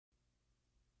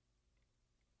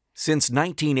Since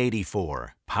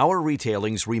 1984, Power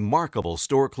Retailing's remarkable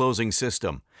store closing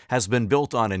system has been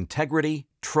built on integrity,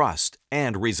 trust,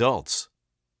 and results.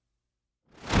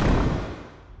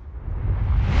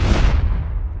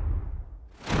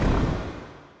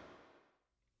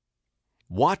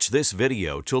 Watch this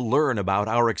video to learn about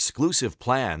our exclusive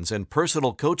plans and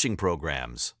personal coaching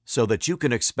programs so that you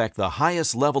can expect the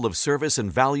highest level of service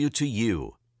and value to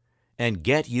you and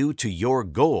get you to your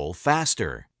goal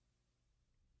faster.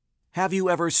 Have you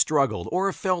ever struggled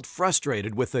or felt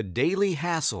frustrated with the daily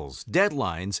hassles,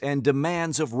 deadlines, and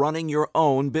demands of running your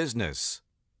own business?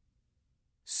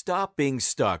 Stop being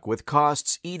stuck with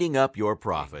costs eating up your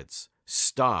profits.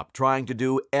 Stop trying to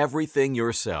do everything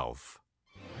yourself.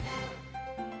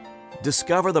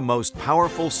 Discover the most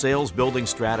powerful sales building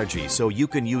strategy so you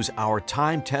can use our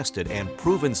time-tested and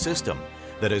proven system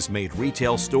that has made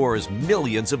retail stores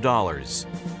millions of dollars.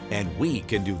 And we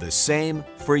can do the same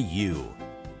for you.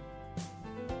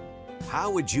 How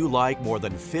would you like more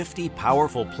than 50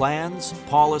 powerful plans,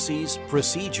 policies,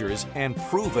 procedures, and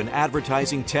proven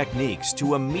advertising techniques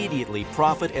to immediately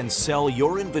profit and sell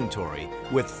your inventory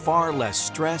with far less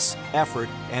stress, effort,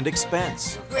 and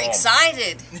expense? We're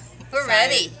excited. We're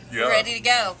ready. Yeah. We're ready to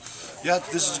go. Yeah,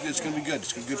 it's going to be good.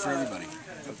 It's going to be good for everybody.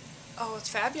 Oh, it's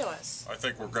fabulous. I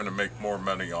think we're going to make more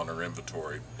money on our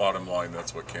inventory. Bottom line,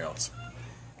 that's what counts.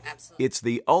 Absolutely. It's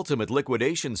the ultimate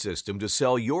liquidation system to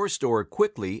sell your store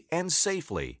quickly and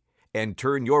safely and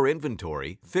turn your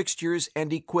inventory, fixtures,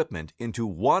 and equipment into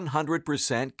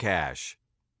 100% cash.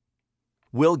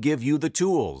 We'll give you the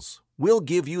tools. We'll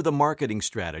give you the marketing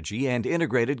strategy and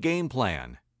integrated game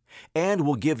plan. And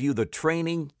we'll give you the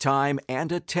training, time,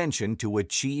 and attention to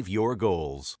achieve your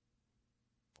goals.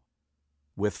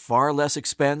 With far less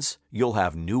expense, you'll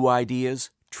have new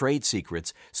ideas, trade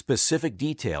secrets, specific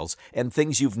details, and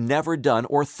things you've never done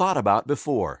or thought about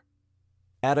before.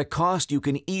 At a cost you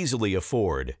can easily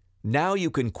afford, now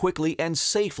you can quickly and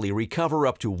safely recover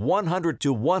up to 100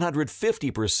 to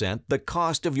 150% the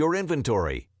cost of your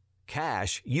inventory.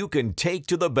 Cash you can take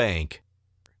to the bank.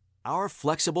 Our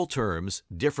flexible terms,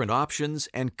 different options,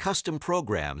 and custom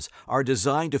programs are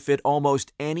designed to fit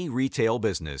almost any retail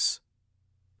business.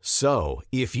 So,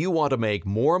 if you want to make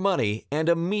more money and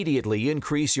immediately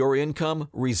increase your income,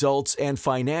 results, and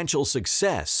financial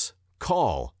success,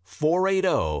 call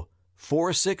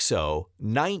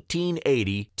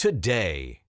 480-460-1980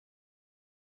 today.